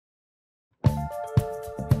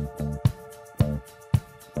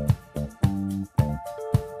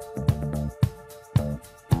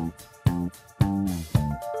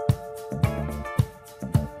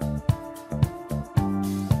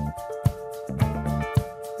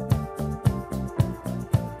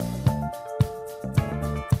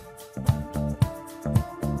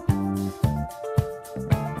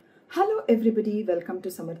everybody, welcome to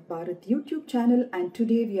Samarth Bhaarath YouTube channel, and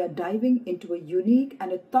today we are diving into a unique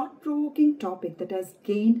and a thought-provoking topic that has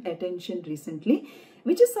gained attention recently,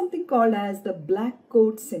 which is something called as the black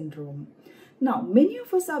coat syndrome. Now, many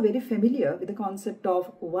of us are very familiar with the concept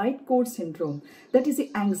of white coat syndrome. That is the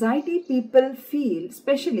anxiety people feel,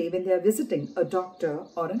 especially when they are visiting a doctor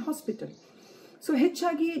or an hospital. So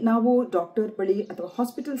ಹೆಚ್ಚಾಗಿ ನಾವು doctor ಬಳಿ ಅಥವಾ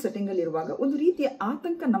hospital setting ಅಲ್ಲಿ ಇರುವಾಗ ಒಂದು ರೀತಿಯ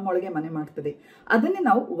ಆತಂಕ ನಮ್ಮೊಳಗೆ ಮನೆ ಮಾಡ್ತದೆ. ಅದನ್ನೇ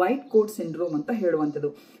ನಾವು ವೈಟ್ ಕೋಟ್ ಸಿಂಡ್ರೋಮ್ ಅಂತ ಹೇಳುವಂಥದ್ದು.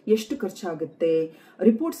 ಎಷ್ಟು ಖರ್ಚಾಗುತ್ತೆ,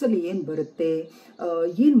 ರಿಪೋರ್ಟ್ಸ್ ಅಲ್ಲಿ ಏನ್ ಬರುತ್ತೆ,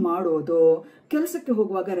 ಏನ್ ಮಾಡೋದು, ಕೆಲಸಕ್ಕೆ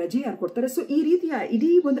ಹೋಗುವಾಗ ರಜೆ ಯಾರು ಕೊಡ್ತಾರೆ. ಸೊ ಈ ರೀತಿಯ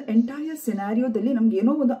ಇಡೀ ಒಂದು ಎಂಟೈರ್ ಸಿನಾರಿಯೋದಲ್ಲಿ ನಮ್ಗೆ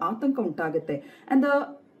ಏನೋ ಒಂದು ಆತಂಕ ಉಂಟಾಗುತ್ತೆ. ಅಂಡ್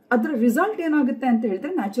ಅದರ ರಿಸಲ್ಟ್ ಏನಾಗುತ್ತೆ ಅಂತ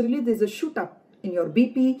ಹೇಳಿದ್ರೆ naturally this is shoot up in your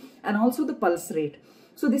BP and also the pulse rate.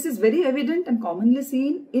 So this is very evident and commonly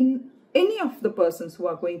seen in any of the persons who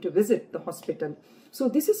are going to visit the hospital. So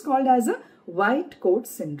this is called as a white coat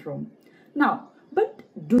syndrome. Now, but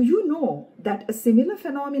do you know that a similar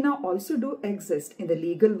phenomena also do exist in the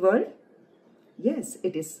legal world? Yes,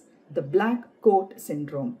 it is the black coat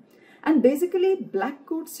syndrome. And basically, black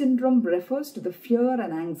coat syndrome refers to the fear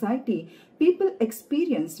and anxiety people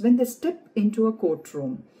experience when they step into a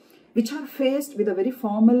courtroom, which are faced with a very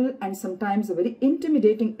formal and sometimes a very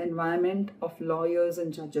intimidating environment of lawyers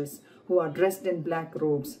and judges who are dressed in black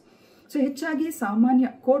robes. So ಹೆಚ್ಚಾಗಿ ಸಾಮಾನ್ಯ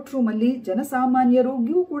court room ಅಲ್ಲಿ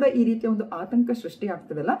ಜನಸಾಮಾನ್ಯರಿಗೂ ಕೂಡ ಈ ರೀತಿಯ ಒಂದು ಆತಂಕ ಸೃಷ್ಟಿ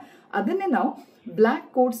ಆಗ್ತದಲ್ಲ, ಅದನ್ನೇ ನಾವು ಬ್ಲಾಕ್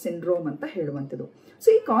ಕೋಟ್ ಸಿಂಡ್ರೋಮ್ ಅಂತ ಹೇಳುವಂಥದ್ದು. ಸೊ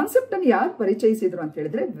ಈ ಕಾನ್ಸೆಪ್ಟ್ ಅನ್ನು ಯಾರು ಪರಿಚಯಿಸಿದ್ರು ಅಂತ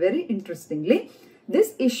ಹೇಳಿದ್ರೆ, very interestingly this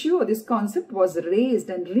issue or this concept was raised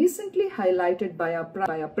and recently highlighted by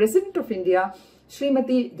our President of India,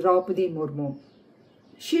 Srimati Draupadi Murmu.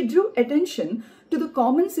 She drew attention to the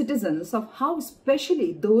common citizens of how especially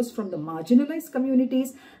those from the marginalized communities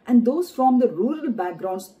and those from the rural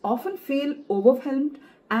backgrounds often feel overwhelmed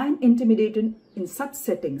and intimidated in such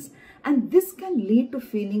settings. And this can lead to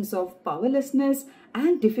feelings of powerlessness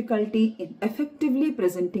and difficulty in effectively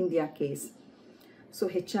presenting their case. So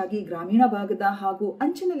ಹೆಚ್ಚಾಗಿ ಗ್ರಾಮೀಣ ಭಾಗದ ಹಾಗೂ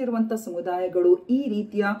ಅಂಚಿನಲ್ಲಿರುವಂಥ ಸಮುದಾಯಗಳು ಈ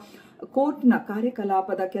ರೀತಿಯ ಕೋರ್ಟ್ನ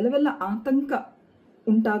ಕಾರ್ಯಕಲಾಪದ ಕೆಲವೆಲ್ಲ ಆತಂಕ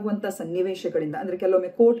ಉಂಟಾಗುವಂಥ ಸನ್ನಿವೇಶಗಳಿಂದ, ಅಂದರೆ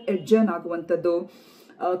ಕೆಲವೊಮ್ಮೆ ಕೋರ್ಟ್ ಎಡ್ಜರ್ನ್ ಆಗುವಂಥದ್ದು,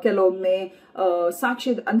 ಕೆಲವೊಮ್ಮೆ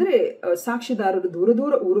ಸಾಕ್ಷಿದಾರರು ದೂರ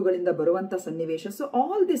ದೂರ ಊರುಗಳಿಂದ ಬರುವಂಥ ಸನ್ನಿವೇಶ. So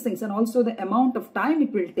all these things and also the amount of time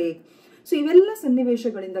it will take. So ಇವೆಲ್ಲ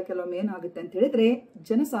ಸನ್ನಿವೇಶಗಳಿಂದ ಕೆಲವೊಮ್ಮೆ ಏನಾಗುತ್ತೆ ಅಂತ ಹೇಳಿದ್ರೆ,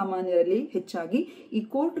 ಜನಸಾಮಾನ್ಯರಲ್ಲಿ ಹೆಚ್ಚಾಗಿ ಈ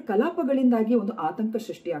ಕೋರ್ಟ್ ಕಲಾಪಗಳಿಂದಾಗಿ ಒಂದು ಆತಂಕ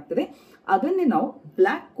ಸೃಷ್ಟಿ ಆಗ್ತದೆ. ಅದನ್ನೇ ನಾವು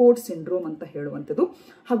ಬ್ಲ್ಯಾಕ್ ಕೋಟ್ ಸಿಂಡ್ರೋಮ್ ಅಂತ ಹೇಳುವಂಥದ್ದು.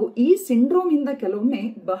 ಹಾಗೂ ಈ ಸಿಂಡ್ರೋಮ್ ಇಂದ ಕೆಲವೊಮ್ಮೆ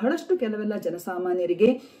ಬಹಳಷ್ಟು ಕೆಲವೆಲ್ಲ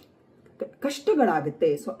ಜನಸಾಮಾನ್ಯರಿಗೆ ಕಷ್ಟಗಳಾಗುತ್ತೆ.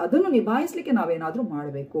 ಸೊ ಅದನ್ನು ನಿಭಾಯಿಸಲಿಕ್ಕೆ ನಾವೇನಾದ್ರೂ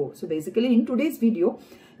ಮಾಡಬೇಕು. So basically in today's video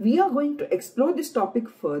we are going to explore this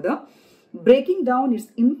topic further, breaking down its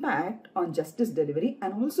impact on justice delivery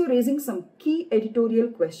and also raising some key editorial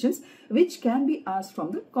questions which can be asked from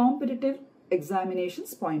the competitive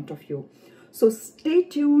examinations point of view. So stay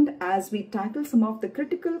tuned as we tackle some of the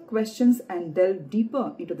critical questions and delve deeper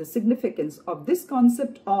into the significance of this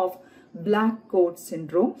concept of black coat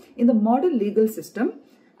syndrome in the modern legal system,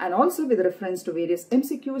 and also with reference to various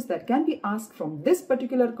MCQs that can be asked from this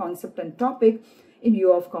particular concept and topic in view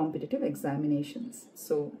of competitive examinations.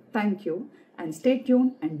 So thank you and stay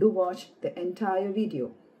tuned and do watch the entire video.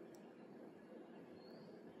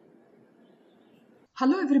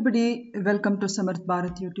 Hello everybody, welcome to Samarth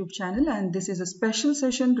Bhaarath YouTube channel, and this is a special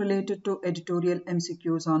session related to editorial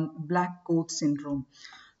MCQs on black coat syndrome.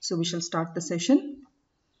 So we shall start the session.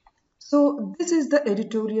 So this is the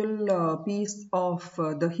editorial piece of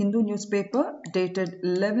the Hindu newspaper dated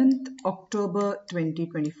 11th October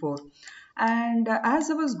 2024. And as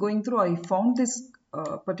I was going through, I found this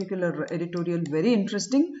particular editorial very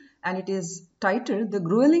interesting, and it is titled The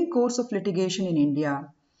Grueling Course of Litigation in India.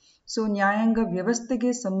 So ನ್ಯಾಯಾಂಗ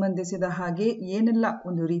ವ್ಯವಸ್ಥೆಗೆ ಸಂಬಂಧಿಸಿದ ಹಾಗೆ ಏನೆಲ್ಲ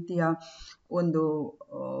ಒಂದು ರೀತಿಯ ಒಂದು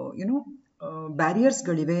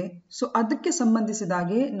ಬ್ಯಾರಿಯರ್ಸ್ಗಳಿವೆ. So ಅದಕ್ಕೆ ಸಂಬಂಧಿಸಿದ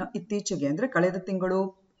ಹಾಗೆ ಇತ್ತೀಚೆಗೆ ಅಂದರೆ ಕಳೆದ ತಿಂಗಳು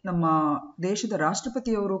ನಮ್ಮ ದೇಶದ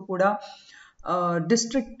ರಾಷ್ಟ್ರಪತಿಯವರು ಕೂಡ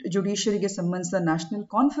ಡಿಸ್ಟ್ರಿಕ್ಟ್ ಜುಡಿಷಿಯರಿಗೆ ಸಂಬಂಧಿಸಿದ ನ್ಯಾಷನಲ್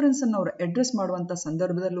ಕಾನ್ಫರೆನ್ಸ್ ಅನ್ನು ಅವರು ಅಡ್ರೆಸ್ ಮಾಡುವಂಥ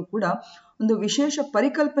ಸಂದರ್ಭದಲ್ಲೂ ಕೂಡ ಒಂದು ವಿಶೇಷ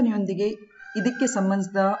ಪರಿಕಲ್ಪನೆಯೊಂದಿಗೆ ಇದಕ್ಕೆ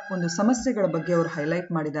ಸಂಬಂಧಿಸಿದ ಒಂದು ಸಮಸ್ಯೆಗಳ ಬಗ್ಗೆ ಅವರು ಹೈಲೈಟ್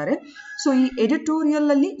ಮಾಡಿದ್ದಾರೆ. ಸೊ ಈ ಎಡಿಟೋರಿಯಲ್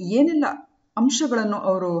ಅಲ್ಲಿ ಏನೆಲ್ಲ ಅಂಶಗಳನ್ನು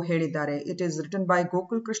ಅವರು ಹೇಳಿದ್ದಾರೆ. It is written by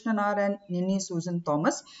Gokul ಕೃಷ್ಣನಾರ್ and ನಿನ್ನಿ Susan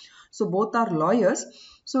Thomas. So both are lawyers.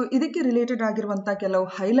 So ಇದಕ್ಕೆ ರಿಲೇಟೆಡ್ ಆಗಿರುವಂತಹ ಕೆಲವು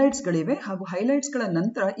ಹೈಲೈಟ್ಸ್ಗಳಿವೆ, ಹಾಗೂ ಹೈಲೈಟ್ಸ್ಗಳ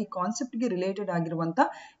ನಂತರ ಈ ಕಾನ್ಸೆಪ್ಟ್ಗೆ ರಿಲೇಟೆಡ್ ಆಗಿರುವಂತಹ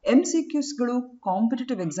MCQsಗಳು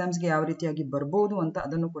ಕಾಂಪಿಟೇಟಿವ್ ಎಕ್ಸಾಮ್ಸ್ಗೆ ಯಾವ ರೀತಿಯಾಗಿ ಬರ್ಬೋದು ಅಂತ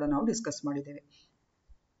ಅದನ್ನು ಕೂಡ ನಾವು ಡಿಸ್ಕಸ್ ಮಾಡಿದ್ದೇವೆ.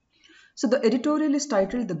 So the editorial is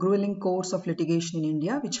titled The Grueling Course of Litigation in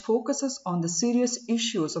India, which focuses on the serious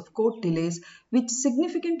issues of court delays which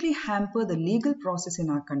significantly hamper the legal process in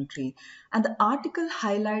our country. And the article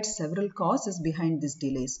highlights several causes behind these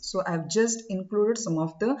delays. So I have just included some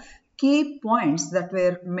of the key points that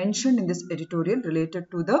were mentioned in this editorial related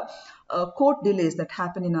to the court delays that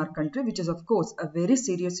happen in our country, which is of course a very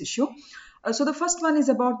serious issue. So the first one is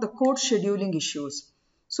about the court scheduling issues.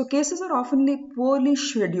 So cases are often poorly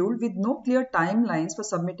scheduled with no clear timelines for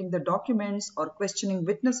submitting the documents or questioning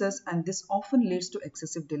witnesses, and this often leads to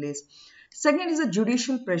excessive delays. Second is a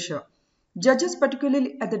judicial pressure. Judges,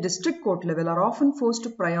 particularly at the district court level, are often forced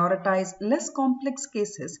to prioritize less complex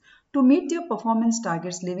cases to meet their performance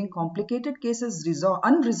targets, leaving complicated cases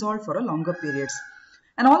unresolved for a longer periods.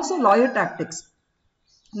 And also lawyer tactics.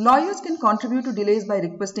 Lawyers can contribute to delays by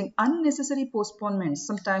requesting unnecessary postponements,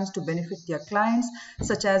 sometimes to benefit their clients,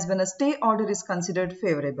 such as when a stay order is considered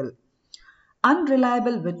favorable.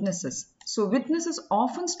 Unreliable witnesses. So witnesses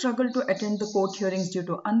often struggle to attend the court hearings due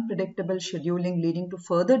to unpredictable scheduling, leading to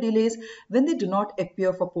further delays when they do not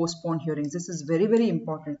appear for postponed hearings. This is very, very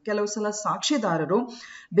important. ಕೆಲವು ಸಲ ಸಾಕ್ಷಿದಾರರು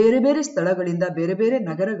ಬೇರೆ ಬೇರೆ ಸ್ಥಳಗಳಿಂದ, ಬೇರೆ ಬೇರೆ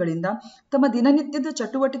ನಗರಗಳಿಂದ ತಮ್ಮ ದಿನನಿತ್ಯದ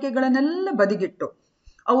ಚಟುವಟಿಕೆಗಳನ್ನೆಲ್ಲ ಬದಿಗಿಟ್ಟು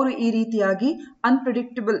ಅವರು ಈ ರೀತಿಯಾಗಿ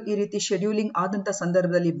ಅನ್ಪ್ರೆಡಿಕ್ಟಬಲ್ ಈ ರೀತಿ ಶೆಡ್ಯೂಲಿಂಗ್ ಆದಂಥ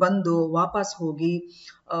ಸಂದರ್ಭದಲ್ಲಿ ಬಂದು ವಾಪಸ್ ಹೋಗಿ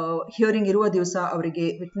ಹಿಯರಿಂಗ್ ಇರುವ ದಿವಸ ಅವರಿಗೆ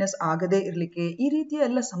ವಿಟ್ನೆಸ್ ಆಗದೇ ಇರಲಿಕ್ಕೆ ಈ ರೀತಿಯ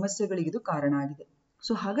ಎಲ್ಲ ಸಮಸ್ಯೆಗಳಿಗಿದು ಕಾರಣ ಆಗಿದೆ.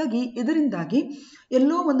 ಸೊ ಹಾಗಾಗಿ ಇದರಿಂದಾಗಿ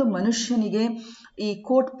ಎಲ್ಲೋ ಒಂದು ಮನುಷ್ಯನಿಗೆ ಈ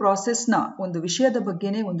ಕೋರ್ಟ್ ಪ್ರಾಸೆಸ್ನ ಒಂದು ವಿಷಯದ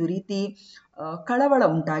ಬಗ್ಗೆನೇ ಒಂದು ರೀತಿ ಕಳವಳ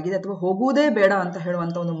ಉಂಟಾಗಿದೆ, ಅಥವಾ ಹೋಗುವುದೇ ಬೇಡ ಅಂತ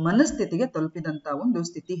ಹೇಳುವಂಥ ಒಂದು ಮನಸ್ಥಿತಿಗೆ ತಲುಪಿದಂಥ ಒಂದು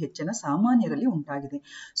ಸ್ಥಿತಿ ಹೆಚ್ಚಿನ ಸಾಮಾನ್ಯರಲ್ಲಿ ಉಂಟಾಗಿದೆ.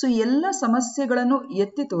 ಸೊ ಎಲ್ಲ ಸಮಸ್ಯೆಗಳನ್ನು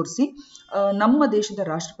ಎತ್ತಿ ತೋರಿಸಿ ನಮ್ಮ ದೇಶದ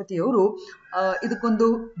ರಾಷ್ಟ್ರಪತಿಯವರು ಇದಕ್ಕೊಂದು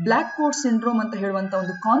ಬ್ಲ್ಯಾಕ್ ಕೋಟ್ ಸಿಂಡ್ರೋಮ್ ಅಂತ ಹೇಳುವಂಥ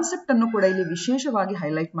ಒಂದು ಕಾನ್ಸೆಪ್ಟ್ ಅನ್ನು ಕೂಡ ಇಲ್ಲಿ ವಿಶೇಷವಾಗಿ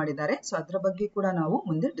ಹೈಲೈಟ್ ಮಾಡಿದ್ದಾರೆ. ಸೊ ಅದರ ಬಗ್ಗೆ ಕೂಡ ನಾವು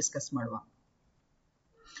ಮುಂದೆ ಡಿಸ್ಕಸ್ ಮಾಡುವ.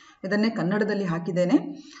 ಇದನ್ನೇ ಕನ್ನಡದಲ್ಲಿ ಹಾಕಿದ್ದೇನೆ.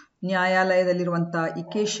 ನ್ಯಾಯಾಲಯದಲ್ಲಿರುವಂತಹ ಈ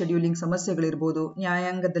ಕೇಸ್ ಶೆಡ್ಯೂಲಿಂಗ್ ಸಮಸ್ಯೆಗಳಿರ್ಬೋದು,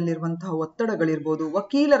 ನ್ಯಾಯಾಂಗದಲ್ಲಿರುವಂತಹ ಒತ್ತಡಗಳಿರ್ಬೋದು,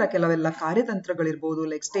 ವಕೀಲರ ಕೆಲವೆಲ್ಲ ಕಾರ್ಯತಂತ್ರಗಳಿರ್ಬೋದು,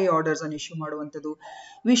 ಲೈಕ್ ಸ್ಟೇ ಆರ್ಡರ್ಸ್ ಅನ್ನು ಇಶ್ಯೂ ಮಾಡುವಂಥದ್ದು,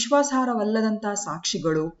 ವಿಶ್ವಾಸಾರ್ಹವಲ್ಲದಂತಹ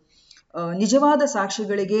ಸಾಕ್ಷಿಗಳು, ನಿಜವಾದ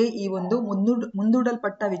ಸಾಕ್ಷಿಗಳಿಗೆ ಈ ಒಂದು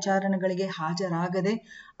ಮುಂದೂಡಲ್ಪಟ್ಟ ವಿಚಾರಣೆಗಳಿಗೆ ಹಾಜರಾಗದೆ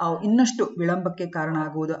ಇನ್ನಷ್ಟು ವಿಳಂಬಕ್ಕೆ ಕಾರಣ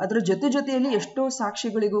ಆಗುವುದು. ಅದರ ಜೊತೆಯಲ್ಲಿ ಎಷ್ಟೋ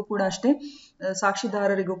ಸಾಕ್ಷಿಗಳಿಗೂ ಕೂಡ ಅಷ್ಟೇ,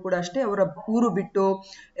 ಸಾಕ್ಷಿದಾರರಿಗೂ ಕೂಡ ಅಷ್ಟೇ, ಅವರ ಊರು ಬಿಟ್ಟು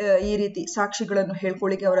ಈ ರೀತಿ ಸಾಕ್ಷಿಗಳನ್ನು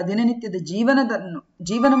ಹೇಳ್ಕೊಳ್ಳಿಕ್ಕೆ ಅವರ ದಿನನಿತ್ಯದ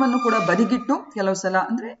ಜೀವನವನ್ನು ಕೂಡ ಬದಿಗಿಟ್ಟು ಕೆಲವು ಸಲ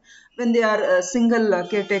ಅಂದ್ರೆ when they are single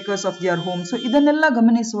care takers of their home. So ಇದನ್ನೆಲ್ಲ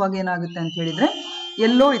ಗಮನಿಸುವಾಗ ಏನಾಗುತ್ತೆ ಅಂತ ಹೇಳಿದ್ರೆ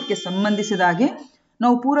ಎಲ್ಲೋ ಇದಕ್ಕೆ ಸಂಬಂಧಿಸಿದ ಹಾಗೆ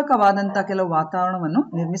ನಾವು ಪೂರಕವಾದಂತ ಕೆಲವು ವಾತಾವರಣವನ್ನು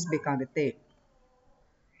ನಿರ್ಮಿಸಬೇಕಾಗುತ್ತೆ.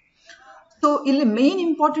 ಸೊ ಇಲ್ಲಿ ಮೇನ್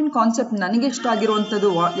ಇಂಪಾರ್ಟೆಂಟ್ ಕಾನ್ಸೆಪ್ಟ್ ನನಗೆ ಇಷ್ಟ ಆಗಿರುವಂತದ್ದು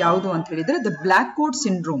ಯಾವುದು ಅಂತ ಹೇಳಿದ್ರೆ the black coat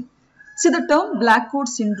syndrome. So the term black coat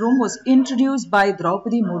syndrome was introduced by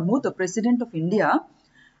Draupadi Murmu, the President of India,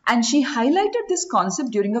 and she highlighted this concept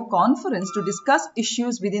during a conference to discuss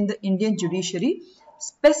issues within the Indian judiciary,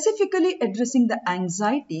 specifically addressing the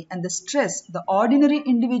anxiety and the stress the ordinary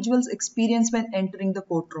individuals experience when entering the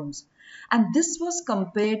courtrooms. And this was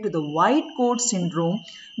compared to the white coat syndrome,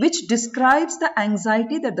 which describes the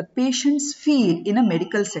anxiety that the patients feel in a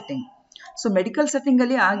medical setting. So medical setting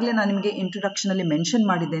ಅಲ್ಲಿ ಆಗ್ಲೇ ನಾನು ನಿಮಗೆ introduction ಅಲ್ಲಿ mention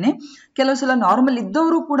ಮಾಡಿದ್ದೇನೆ, ಕೆಲವು ಸಲ normal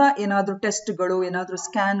ಇದ್ದವರು ಕೂಡ ಏನಾದ್ರೂ ಟೆಸ್ಟ್ಗಳು, ಏನಾದ್ರೂ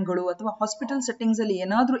ಸ್ಕ್ಯಾನ್ಗಳು ಅಥವಾ ಹಾಸ್ಪಿಟಲ್ ಸೆಟ್ಟಿಂಗ್ಸ್ ಅಲ್ಲಿ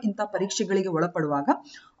ಏನಾದ್ರೂ ಇಂಥ ಪರೀಕ್ಷೆಗಳಿಗೆ ಒಳಪಡುವಾಗ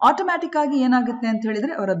ಆಟೋಮ್ಯಾಟಿಕ್ ಆಗಿ ಏನಾಗುತ್ತೆ ಅಂತ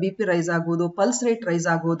ಹೇಳಿದ್ರೆ ಅವರ BP ರೈಸ್ ಆಗೋದು, ಪಲ್ಸ್ ರೇಟ್ ರೈಸ್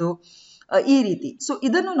ಆಗೋದು, ಈ ರೀತಿ. ಸೊ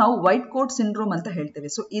ಇದನ್ನು ನಾವು ವೈಟ್ ಕೋಟ್ ಸಿಂಡ್ರೋಮ್ ಅಂತ ಹೇಳ್ತೇವೆ.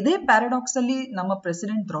 ಸೊ ಇದೇ ಪ್ಯಾರಾಡಾಕ್ಸ್ ಅಲ್ಲಿ ನಮ್ಮ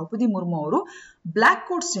ಪ್ರೆಸಿಡೆಂಟ್ ದ್ರೌಪದಿ ಮುರ್ಮು ಅವರು ಬ್ಲ್ಯಾಕ್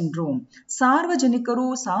ಕೋಟ್ ಸಿಂಡ್ರೋಮ್, ಸಾರ್ವಜನಿಕರು,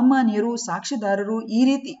 ಸಾಮಾನ್ಯರು, ಸಾಕ್ಷಿದಾರರು ಈ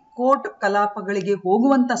ರೀತಿ ಕೋರ್ಟ್ ಕಲಾಪಗಳಿಗೆ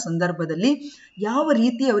ಹೋಗುವಂತ ಸಂದರ್ಭದಲ್ಲಿ ಯಾವ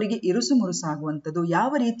ರೀತಿ ಅವರಿಗೆ ಇರುಸು ಮುರುಸಾಗುವಂಥದ್ದು,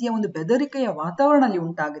 ಯಾವ ರೀತಿಯ ಒಂದು ಬೆದರಿಕೆಯ ವಾತಾವರಣ ಅಲ್ಲಿ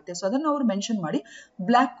ಉಂಟಾಗುತ್ತೆ. ಸೊ ಅದನ್ನು ಅವರು ಮೆನ್ಷನ್ ಮಾಡಿ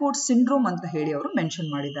ಬ್ಲ್ಯಾಕ್ ಕೋಟ್ ಸಿಂಡ್ರೋಮ್ ಅಂತ ಹೇಳಿ ಅವರು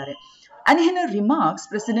ಮೆನ್ಷನ್ ಮಾಡಿದ್ದಾರೆ. And in her remarks,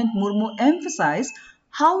 President Murmu emphasized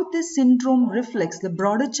how this syndrome reflects the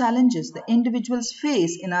broader challenges the individuals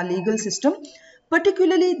face in our legal system,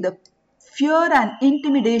 particularly the fear and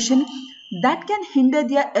intimidation that can hinder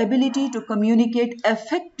their ability to communicate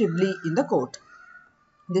effectively in the court.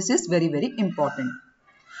 This is very, very important.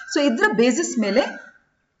 So, idra basis mele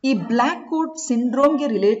ಈ black coat ಸಿಂಡ್ರೋಮ್ಗೆ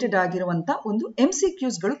related ಆಗಿರುವಂತ ಒಂದು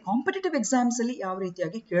MCQs ಗಳು competitive exams ಅಲ್ಲಿ ಯಾವ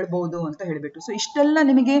ರೀತಿಯಾಗಿ ಕೇಳಬಹುದು ಅಂತ ಹೇಳಿಬಿಟ್ಟು. ಸೊ ಇಷ್ಟೆಲ್ಲ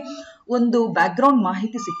ನಿಮಗೆ ಒಂದು ಬ್ಯಾಕ್ ಗ್ರೌಂಡ್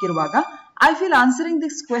ಮಾಹಿತಿ ಸಿಕ್ಕಿರುವಾಗ I feel answering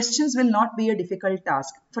this questions will not be a difficult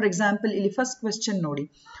task. For example ಇಲ್ಲಿ ಫಸ್ಟ್ ಕ್ವೆಶ್ಚನ್ ನೋಡಿ,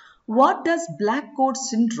 what does black coat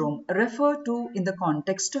syndrome refer to in the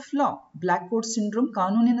context of law? Black coat syndrome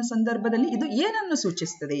ಕಾನೂನಿನ ಸಂದರ್ಭದಲ್ಲಿ ಇದು ಏನನ್ನು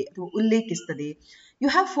ಸೂಚಿಸುತ್ತದೆ ಅಥವಾ ಉಲ್ಲೇಖಿಸುತ್ತದೆ? You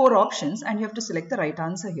have 4 options and you have to select the right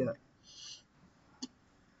answer here.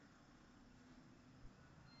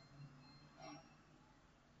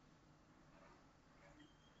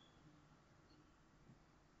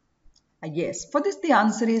 Yes, for this the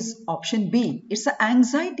answer is option B. It's the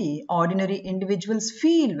anxiety ordinary individuals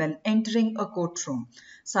feel when entering a courtroom.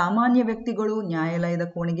 ಸಾಮಾನ್ಯ ವ್ಯಕ್ತಿಗಳು ನ್ಯಾಯಾಲಯದ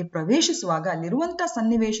ಕೋಣೆಗೆ ಪ್ರವೇಶಿಸುವಾಗ ಅಲ್ಲಿರುವಂತಹ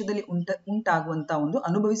ಸನ್ನಿವೇಶದಲ್ಲಿ ಉಂಟಾಗುವಂತ ಒಂದು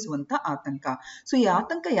ಅನುಭವಿಸುವಂತ ಆತಂಕ. ಸೊ ಈ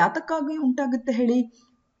ಆತಂಕ ಯಾತಕ್ಕಾಗಿ ಉಂಟಾಗುತ್ತೆ ಹೇಳಿ?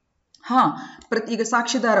 ಈಗ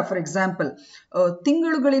ಸಾಕ್ಷಿದಾರ ಫಾರ್ ಎಕ್ಸಾಂಪಲ್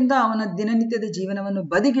ತಿಂಗಳುಗಳಿಂದ ಅವನ ದಿನನಿತ್ಯದ ಜೀವನವನ್ನು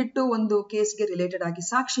ಬದಿಗಿಟ್ಟು ಒಂದು ಕೇಸ್ಗೆ ರಿಲೇಟೆಡ್ ಆಗಿ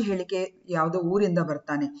ಸಾಕ್ಷಿ ಹೇಳಿಕೆ ಯಾವುದೋ ಊರಿಂದ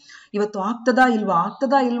ಬರ್ತಾನೆ. ಇವತ್ತು ಆಗ್ತದಾ ಇಲ್ವಾ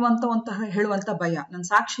ಅಂತ ಹೇಳುವಂತ ಭಯ. ನಾನು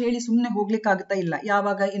ಸಾಕ್ಷಿ ಹೇಳಿ ಸುಮ್ಮನೆ ಹೋಗ್ಲಿಕ್ಕಾಗುತ್ತಾ ಇಲ್ಲ,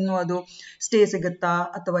 ಯಾವಾಗ ಇನ್ನು ಅದು ಸ್ಟೇ ಸಿಗುತ್ತಾ,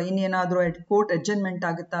 ಅಥವಾ ಇನ್ನೇನಾದ್ರೂ ಕೋರ್ಟ್ ಅಡ್ಜರ್ನ್ಮೆಂಟ್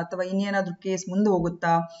ಆಗುತ್ತಾ, ಅಥವಾ ಇನ್ನೇನಾದ್ರೂ ಕೇಸ್ ಮುಂದೆ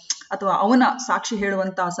ಹೋಗುತ್ತಾ, ಅಥವಾ ಅವನ ಸಾಕ್ಷಿ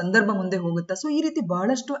ಹೇಳುವಂತ ಸಂದರ್ಭ ಮುಂದೆ ಹೋಗುತ್ತಾ. ಸೊ ಈ ರೀತಿ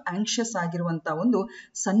ಬಹಳಷ್ಟು ಆಂಕ್ಷಿಯಸ್ ಆಗಿರುವಂತ ಒಂದು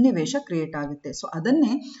ಸನ್ನಿವೇಶ ಕ್ರಿಯೇಟ್ ಆಗುತ್ತೆ. ಸೊ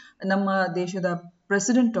ಅದನ್ನೇ ನಮ್ಮ ದೇಶದ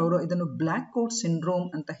ಪ್ರೆಸಿಡೆಂಟ್ ಅವರು ಇದನ್ನು ಬ್ಲ್ಯಾಕ್ ಕೋಟ್ ಸಿಂಡ್ರೋಮ್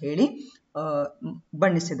ಅಂತ ಹೇಳಿ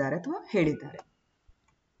ಬಣ್ಣಿಸಿದ್ದಾರೆ ಅಥವಾ ಹೇಳಿದ್ದಾರೆ.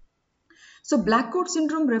 So black coat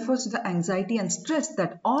syndrome refers to the anxiety and stress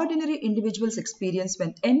that ordinary individuals experience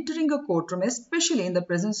when entering a courtroom, especially in the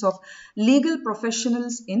presence of legal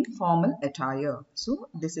professionals in formal attire. So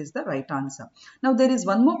this is the right answer. Now there is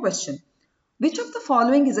one more question. Which of the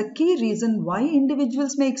following is a key reason why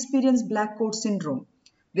individuals may experience black coat syndrome?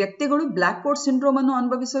 ವ್ಯಕ್ತಿಗಳು black coat syndrome ಅನ್ನು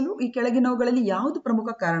ಅನುಭವಿಸಲು ಈ ಕೆಳಗಿನವುಗಳಲ್ಲಿ ಯಾವುದು ಪ್ರಮುಖ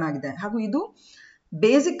ಕಾರಣ ಆಗಿದೆ? ಹಾಗೂ ಇದು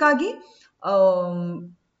ಬೇಸಿಕ್ ಆಗಿ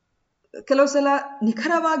ಕೆಲವು ಸಲ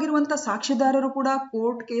ನಿಖರವಾಗಿರುವಂತ ಸಾಕ್ಷಿದಾರರು ಕೂಡ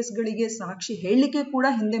ಕೋರ್ಟ್ ಕೇಸ್ಗಳಿಗೆ ಸಾಕ್ಷಿ ಹೇಳಲಿಕ್ಕೆ ಕೂಡ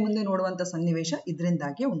ಹಿಂದೆ ಮುಂದೆ ನೋಡುವಂತ ಸನ್ನಿವೇಶ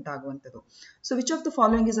ಇದರಿಂದಾಗಿ ಉಂಟಾಗುವಂಥದ್ದು. So which of the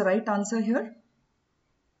following is a right answer here?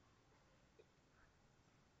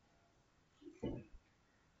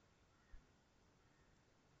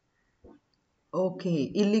 Okay,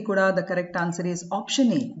 ಇಲ್ಲಿ ಕೂಡ the correct answer is option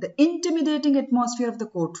A, the intimidating atmosphere of the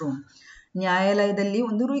courtroom. ನ್ಯಾಯಾಲಯದಲ್ಲಿ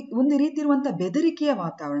ಒಂದು ರೀತಿ ಇರುವಂತ ಬೆದರಿಕೆಯ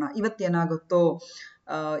ವಾತಾವರಣ. ಇವತ್ತೇನಾಗುತ್ತೋ,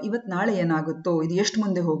 ನಾಳೆ ಏನಾಗುತ್ತೋ, ಇದು ಎಷ್ಟು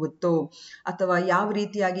ಮುಂದೆ ಹೋಗುತ್ತೋ, ಅಥವಾ ಯಾವ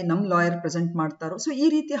ರೀತಿಯಾಗಿ ನಮ್ಮ ಲಾಯರ್ ಪ್ರೆಸೆಂಟ್ ಮಾಡ್ತಾರೋ. ಸೊ ಈ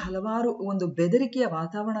ರೀತಿಯ ಹಲವಾರು ಒಂದು ಬೆದರಿಕೆಯ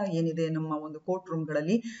ವಾತಾವರಣ ಏನಿದೆ ನಮ್ಮ ಒಂದು court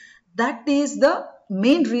ರೂಮ್ಗಳಲ್ಲಿ, that is the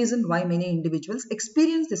main reason why many individuals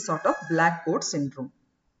experience this sort of black coat syndrome.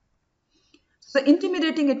 The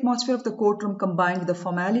intimidating atmosphere of the courtroom combined with the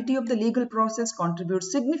formality of the legal process contributes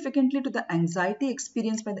significantly to the anxiety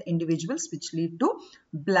experienced by the individuals, which lead to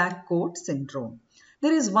black coat syndrome.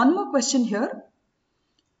 There is one more question here.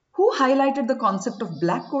 Who highlighted the concept of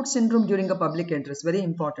black coat syndrome during a public address? Very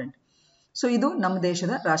important. So ಇದು ನಮ್ಮ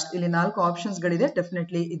ದೇಶದ ಇಲ್ಲಿ 4 options ಗಳಿದೆ.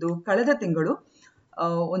 Definitely ಇದು ಕಳೆದ ತಿಂಗಳು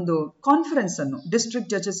ಒಂದು conference ಅನ್ನು,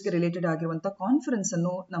 ಡಿಸ್ಟ್ರಿಕ್ಟ್ ಜಡ್ಜಸ್ಗೆ ರಿಲೇಟೆಡ್ ಆಗಿರುವಂತಹ ಕಾನ್ಫರೆನ್ಸ್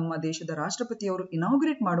ಅನ್ನು ನಮ್ಮ ದೇಶದ ರಾಷ್ಟ್ರಪತಿಯವರು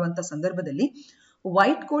ಇನಾಗ್ರೇಟ್ ಮಾಡುವಂತ ಸಂದರ್ಭದಲ್ಲಿ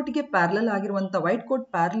ವೈಟ್ ಕೋಟ್ಗೆ ಪ್ಯಾರಲಲ್ ಆಗಿರುವಂತ, ವೈಟ್ ಕೋಟ್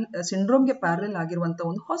ಸಿಂಡ್ರೋಮ್ಗೆ ಪ್ಯಾರಲಲ್ ಆಗಿರುವಂತ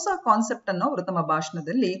ಒಂದು ಹೊಸ ಕಾನ್ಸೆಪ್ಟ್ ಅನ್ನು ಅವರು ತಮ್ಮ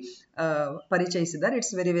ಭಾಷಣದಲ್ಲಿ ಪರಿಚಯಿಸಿದ್ದಾರೆ.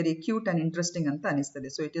 It's very very cute and interesting ಅಂತ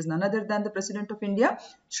ಅನಿಸ್ತದೆ. ಸೊ ಇಟ್ ಇಸ್ ನನ್ other than the president of India,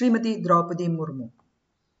 Shrimati Draupadi Murmu.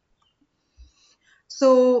 So,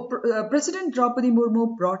 President Draupadi Murmu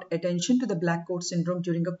brought attention to the black coat syndrome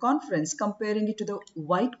during a conference, comparing it to the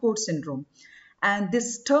white coat syndrome. And this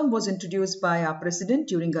term was introduced by our president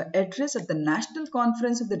during her address at the National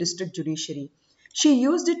Conference of the District Judiciary. She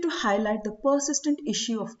used it to highlight the persistent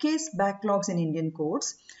issue of case backlogs in Indian courts,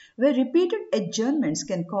 where repeated adjournments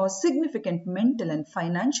can cause significant mental and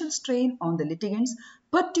financial strain on the litigants,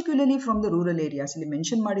 particularly from the rural areas. ಇಲ್ಲಿ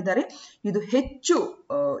mention ಮಾಡಿದ್ದಾರೆ, ಇದು ಹೆಚ್ಚು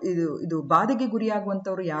ಇದು ಬಾಧೆಗೆ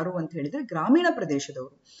ಗುರಿಯಾಗುವಂತವರು ಯಾರು ಅಂತ ಹೇಳಿದ್ರೆ ಗ್ರಾಮೀಣ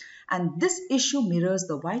ಪ್ರದೇಶದವರು. And this issue mirrors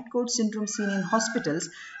the white coat syndrome seen in hospitals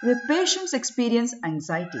where patients experience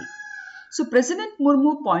anxiety. So President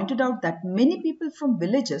Murmu pointed out that many people from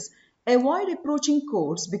villages avoid approaching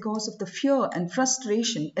courts because of the fear and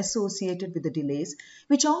frustration associated with the delays,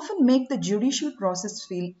 which often make the judicial process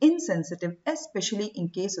feel insensitive, especially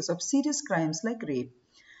in cases of serious crimes like rape.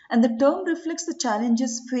 And the term reflects the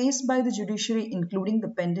challenges faced by the judiciary, including the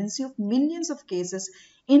pendency of millions of cases,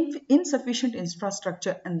 insufficient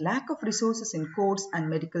infrastructure, and lack of resources in courts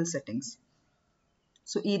and medical settings.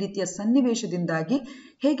 So ಈ ರೀತಿಯ ಸನ್ನಿವೇಶದಿಂದಾಗಿ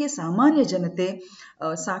ಹೇಗೆ ಸಾಮಾನ್ಯ ಜನತೆ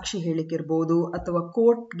ಸಾಕ್ಷಿ ಹೇಳಿಕೆ ಇರ್ಬೋದು, ಅಥವಾ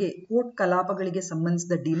court ಕಲಾಪಗಳಿಗೆ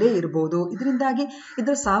ಸಂಬಂಧಿಸಿದ delay ಇರ್ಬೋದು, ಇದರಿಂದಾಗಿ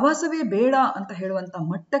ಇದರ ಸಾವಾಸವೇ ಬೇಡ ಅಂತ ಹೇಳುವಂತ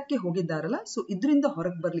ಮಟ್ಟಕ್ಕೆ ಹೋಗಿದ್ದಾರಲ್ಲ. ಸೊ ಇದರಿಂದ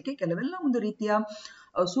ಹೊರಗೆ ಬರಲಿಕ್ಕೆ ಕೆಲವೆಲ್ಲ ಒಂದು ರೀತಿಯ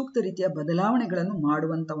ಸೂಕ್ತ ರೀತಿಯ ಬದಲಾವಣೆಗಳನ್ನು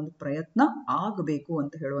ಮಾಡುವಂತ ಒಂದು ಪ್ರಯತ್ನ ಆಗಬೇಕು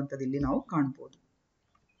ಅಂತ ಹೇಳುವಂಥದ್ದು ಇಲ್ಲಿ ನಾವು ಕಾಣಬಹುದು.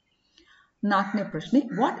 4ನೇ ಪ್ರಶ್ನೆ,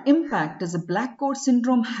 what impact does black coat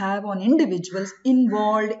syndrome have on individuals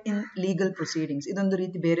involved in legal proceedings? ಇದೊಂದು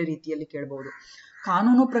ರೀತಿ ಬೇರೆ ರೀತಿಯಲ್ಲಿ ಕೇಳಬಹುದು.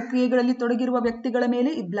 ಕಾನೂನು ಪ್ರಕ್ರಿಯೆಗಳಲ್ಲಿ ತೊಡಗಿರುವ ವ್ಯಕ್ತಿಗಳ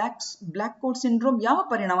ಮೇಲೆ ಈ ಬ್ಲ್ಯಾಕ್ ಕೋಟ್ ಸಿಂಡ್ರೋಮ್ ಯಾವ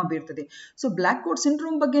ಪರಿಣಾಮ ಬೀರ್ತದೆ? ಸೊ ಬ್ಲ್ಯಾಕ್ ಕೋಟ್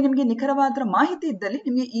ಸಿಂಡ್ರೋಮ್ ಬಗ್ಗೆ ನಿಮಗೆ ನಿಖರವಾದ ಮಾಹಿತಿ ಇದ್ದಲ್ಲಿ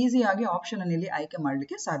ನಿಮಗೆ ಈಸಿಯಾಗಿ ಆಪ್ಷನ್ ಅನ್ನು ಇಲ್ಲಿ ಆಯ್ಕೆ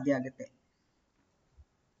ಮಾಡಲಿಕ್ಕೆ ಸಾಧ್ಯ ಆಗುತ್ತೆ.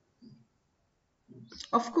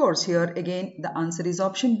 Of course, here again the answer is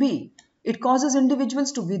option B. It causes individuals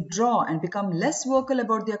to withdraw and become less vocal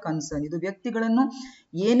about their concern. ಇದು ವ್ಯಕ್ತಿಗಳನ್ನು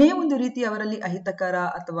ಏನೇ ಒಂದು ರೀತಿ ಅವರಲ್ಲಿ ಅಹಿತಕರ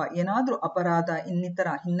ಅಥವಾ ಏನಾದ್ರೂ ಅಪರಾಧ ಇನ್ನಿತರ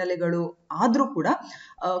ಹಿನ್ನೆಲೆಗಳು ಆದ್ರೂ ಕೂಡ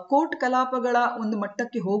ಕೋರ್ಟ್ ಕಲಾಪಗಳ ಒಂದು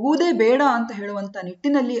ಮಟ್ಟಕ್ಕೆ ಹೋಗುವುದೇ ಬೇಡ ಅಂತ ಹೇಳುವಂತ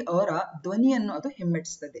ನಿಟ್ಟಿನಲ್ಲಿ ಅವರ ಧ್ವನಿಯನ್ನು ಅದು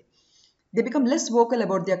ಹಿಮ್ಮೆಟ್ಟಿಸ್ತದೆ. They become less vocal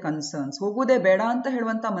about their concerns. ಹೋಗುವುದೇ ಬೇಡ ಅಂತ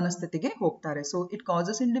ಹೇಳುವಂತ ಮನಸ್ಥಿತಿಗೆ ಹೋಗ್ತಾರೆ. So it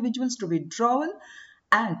causes individuals to withdrawal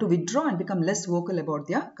and to withdraw and become less vocal about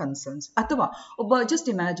their concerns. ಅಥವಾ just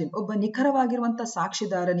imagine ಒಬ್ಬ ನಿಖರವಾಗಿರುವಂತ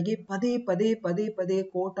ಸಾಕ್ಷಿದಾರನಿಗೆ ಪದೇ ಪದೇ ಪದೇ ಪದೇ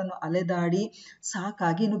ಕೋರ್ಟನ್ನು ಅಲೆದಾಡಿ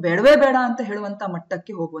ಸಾಕಾಗಿ ಇನ್ನು ಬೇಡವೇ ಬೇಡ ಅಂತ ಹೇಳುವಂತ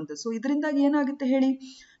ಮಟ್ಟಕ್ಕೆ ಹೋಗುವಂತ. ಸೊ ಇದರಿಂದಾಗಿ ಏನಾಗುತ್ತೆ ಹೇಳಿ,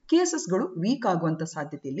 ಕೇಸಸ್ಗಳು ವೀಕ್ ಆಗುವಂತ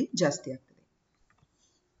ಸಾಧ್ಯತೆ ಇಲ್ಲಿ ಜಾಸ್ತಿ ಆಗ್ತದೆ.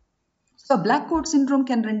 So black coat syndrome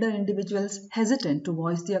can render individuals hesitant to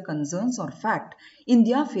voice their concerns or fact in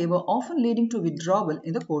their favor, often leading to withdrawal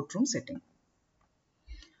in the courtroom setting.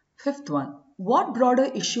 Fifth one, what broader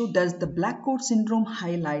issue does the black coat syndrome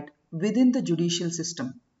highlight within the judicial system?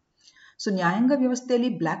 So ನ್ಯಾಯಾಂಗ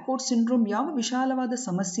ವ್ಯವಸ್ಥೆಯಲ್ಲಿ black coat syndrome ಯಾವ ವಿಶಾಲವಾದ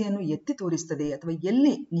ಸಮಸ್ಯೆಯನ್ನು ಎತ್ತಿ ತೋರಿಸ್ತದೆ ಅಥವಾ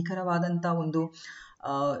ಎಲ್ಲಿ ನಿಖರವಾದಂತ ಒಂದು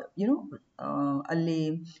ಅಲ್ಲಿ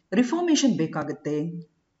ರಿಫಾರ್ಮೇಷನ್ ಬೇಕಾಗುತ್ತೆ.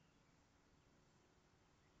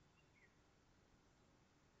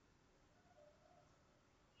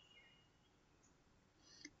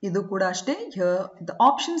 ಇದು ಕೂಡ ಅಷ್ಟೇ. The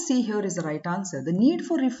option C here is the right answer. The need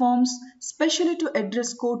for reforms, especially to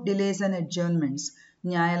address court delays and adjournments.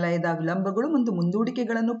 ನ್ಯಾಯಾಲಯದ ವಿಳಂಬಗಳು ಮತ್ತು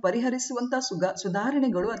ಮುಂದೂಡಿಕೆಗಳನ್ನು ಪರಿಹರಿಸುವಂತಹ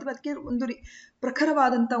ಸುಧಾರಣೆಗಳು ಅಥವಾ ಅದಕ್ಕೆ ಒಂದು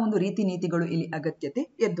ಪ್ರಖರವಾದಂತಹ ಒಂದು ರೀತಿ ನೀತಿಗಳು ಇಲ್ಲಿ ಅಗತ್ಯತೆ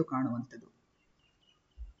ಎದ್ದು ಕಾಣುವಂಥದ್ದು.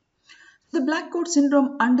 The black coat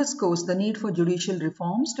syndrome underscores the need for judicial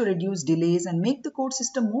reforms to reduce delays and make the court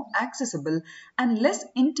system more accessible and less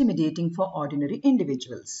intimidating for ordinary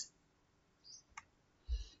individuals.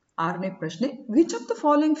 ಆರನೇ ಪ್ರಶ್ನೆ, which of the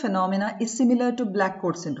following phenomena is similar to black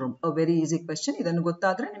coat syndrome? A very easy question. ಇದನ್ನು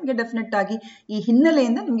ಗೊತ್ತಾದ್ರೆ ನಿಮಗೆ definite ಆಗಿ ಈ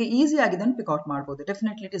ಹಿನ್ನೆಲೆಯಿಂದ ನಿಮಗೆ easy ಆಗಿ ಇದನ್ನು ಪಿಕ್ಔಟ್ ಮಾಡಬಹುದು.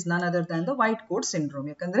 ಡೆಫಿನೆಟ್ಲಿ ಇಟ್ ಇಸ್ ನನ್ other than the white coat syndrome.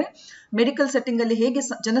 ಯಾಕಂದ್ರೆ ಮೆಡಿಕಲ್ ಸೆಟ್ಟಿಂಗ್ ಅಲ್ಲಿ ಹೇಗೆ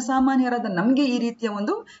ಜನಸಾಮಾನ್ಯರಾದ ನಮಗೆ ಈ ರೀತಿಯ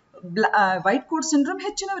ಒಂದು ವೈಟ್ ಕೋಟ್ ಸಿಂಡ್ರೋಮ್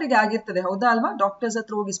ಹೆಚ್ಚಿನವರಿಗೆ ಆಗಿರ್ತದೆ, ಹೌದಾ ಅಲ್ವಾ? ಡಾಕ್ಟರ್ಸ್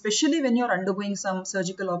ಹತ್ರ ಹೋಗಿ specially when you are undergoing some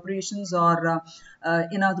surgical operations R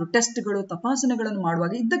ಏನಾದರೂ ಟೆಸ್ಟ್ಗಳು ತಪಾಸಣೆಗಳನ್ನು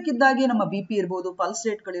ಮಾಡುವಾಗ ಇದ್ದಕ್ಕಿದ್ದಾಗೆ ನಮ್ಮ BP ಇರ್ಬೋದು, ಪಲ್ಸ್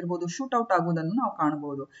ರೇಟ್ಗಳಿರ್ಬೋದು ಶೂಟ್ ಔಟ್ ಆಗುವುದನ್ನು ನಾವು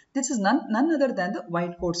ಕಾಣಬಹುದು. ದಿಸ್ ಇಸ್ ನನ್ other than the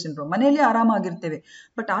white coat syndrome. ಮನೆಯಲ್ಲಿ ಆರಾಮಾಗಿರ್ತೇವೆ,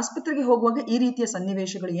 ಬಟ್ ಆಸ್ಪತ್ರೆಗೆ ಹೋಗುವಾಗ ಈ ರೀತಿಯ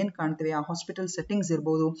ಸನ್ನಿವೇಶಗಳು ಏನ್ ಕಾಣ್ತೇವೆ, ಆ ಹಾಸ್ಪಿಟಲ್ ಸೆಟ್ಟಿಂಗ್ಸ್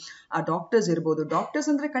ಇರ್ಬೋದು, ಆ ಡಾಕ್ಟರ್ಸ್ ಇರ್ಬೋದು. ಡಾಕ್ಟರ್ಸ್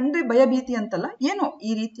ಅಂದ್ರೆ ಕಂಡ್ರೆ ಭಯಭೀತಿ ಅಂತಲ್ಲ, ಏನೋ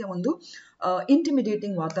ಈ ರೀತಿಯ ಒಂದು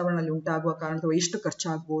ಇಂಟಿಮಿಡೇಟಿಂಗ್ ವಾತಾವರಣದಲ್ಲಿ ಉಂಟಾಗುವ ಕಾರಣದಿಂದ ಎಷ್ಟು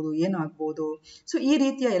ಖರ್ಚಾಗ್ಬೋದು, ಏನಾಗ್ಬೋದು. ಸೊ ಈ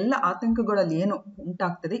ರೀತಿಯ ಎಲ್ಲ ಆತಂಕಗಳಲ್ಲಿ ಏನು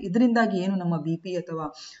ಉಂಟಾಗ್ತದೆ, ಇದರಿಂದಾಗಿ ಏನು ನಮ್ಮ BP ಅಥವಾ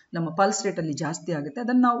ನಮ್ಮ ಪಲ್ಸ್ ರೇಟ್ ಅಲ್ಲಿ ಜಾಸ್ತಿ ಆಗುತ್ತೆ,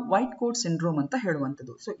 ಅದನ್ನು ನಾವು ವೈಟ್ ಕೋಟ್ ಸಿಂಡ್ರೋಮ್ ಅಂತ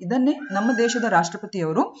ಹೇಳುವಂಥದ್ದು. ಸೊ ಇದನ್ನೇ ನಮ್ಮ ದೇಶದ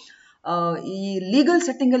ರಾಷ್ಟ್ರಪತಿಯವರು ಈ ಲೀಗಲ್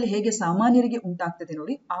ಸೆಟ್ಟಿಂಗ್ ಅಲ್ಲಿ ಹೇಗೆ ಸಾಮಾನ್ಯರಿಗೆ ಉಂಟಾಗ್ತದೆ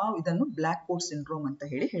ನೋಡಿ, ಇದನ್ನು ಬ್ಲ್ಯಾಕ್ ಕೋಟ್ ಸಿಂಡ್ರೋಮ್ ಅಂತ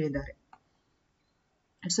ಹೇಳಿದ್ದಾರೆ.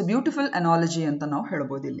 ಇಟ್ಸ್ ಅ ಬ್ಯೂಟಿಫುಲ್ ಅನಾಲಜಿ ಅಂತ ನಾವು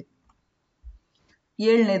ಹೇಳ್ಬೋದು ಇಲ್ಲಿ.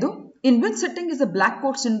 ಏಳನೇದು, in which setting is the black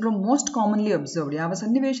coat syndrome most commonly observed? ಯಾವ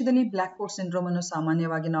ಸನ್ನಿವೇಶದಲ್ಲಿ ಬ್ಲ್ಯಾಕ್ ಕೋಟ್ ಸಿಂಡ್ರೋಮ್ ಅನ್ನು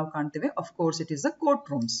ಸಾಮಾನ್ಯವಾಗಿ ನಾವು ಕಾಣ್ತೇವೆ? Of course it is the court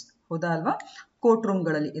rooms, ಹೌದಾ ಅಲ್ವಾ? ಕೋರ್ಟ್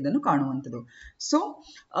ರೂಮ್ಗಳಲ್ಲಿ ಇದನ್ನು ಕಾಣುವಂಥದ್ದು. ಸೊ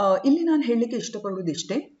ಇಲ್ಲಿ ನಾನು ಹೇಳಲಿಕ್ಕೆ ಇಷ್ಟಪಡುವುದು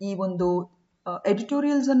ಇಷ್ಟೇ, ಈ ಒಂದು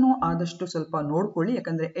ಎಡಿಟೋರಿಯಲ್ಸ್ ಅನ್ನು ಆದಷ್ಟು ಸ್ವಲ್ಪ ನೋಡ್ಕೊಳ್ಳಿ.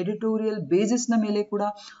 ಯಾಕಂದ್ರೆ ಎಡಿಟೋರಿಯಲ್ ಬೇಸಿಸ್ ನ ಮೇಲೆ ಕೂಡ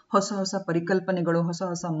ಹೊಸ ಹೊಸ ಪರಿಕಲ್ಪನೆಗಳು, ಹೊಸ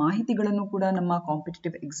ಹೊಸ ಮಾಹಿತಿಗಳನ್ನು ಕೂಡ ನಮ್ಮ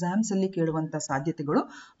ಕಾಂಪಿಟೇಟಿವ್ ಎಕ್ಸಾಮ್ಸ್ ಅಲ್ಲಿ ಕೇಳುವಂತ ಸಾಧ್ಯತೆಗಳು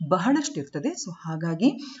ಬಹಳಷ್ಟು ಇರ್ತದೆ. ಸೊ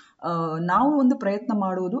ಹಾಗಾಗಿ ನಾವು ಒಂದು ಪ್ರಯತ್ನ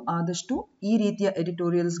ಮಾಡುವುದು ಆದಷ್ಟು ಈ ರೀತಿಯ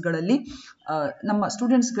ಎಡಿಟೋರಿಯಲ್ಸ್ ಗಳಲ್ಲಿ ನಮ್ಮ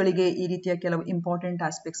ಸ್ಟೂಡೆಂಟ್ಸ್ ಗಳಿಗೆ ಈ ರೀತಿಯ ಕೆಲವು ಇಂಪಾರ್ಟೆಂಟ್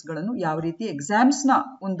ಆಸ್ಪೆಕ್ಟ್ಸ್ ಗಳನ್ನು ಯಾವ ರೀತಿ ಎಕ್ಸಾಮ್ಸ್ ನ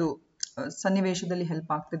ಒಂದು ಸನ್ನಿವೇಶದಲ್ಲಿ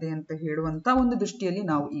ಹೆಲ್ಪ್ ಆಗ್ತದೆ ಅಂತ ಹೇಳುವಂತ ಒಂದು ದೃಷ್ಟಿಯಲ್ಲಿ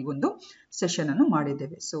ನಾವು ಈ ಒಂದು ಸೆಷನ್ ಅನ್ನು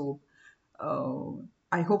ಮಾಡಿದ್ದೇವೆ. So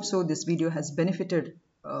I hope so this video has benefited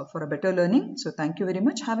for a better learning. So thank you very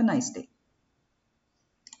much. Have a nice day.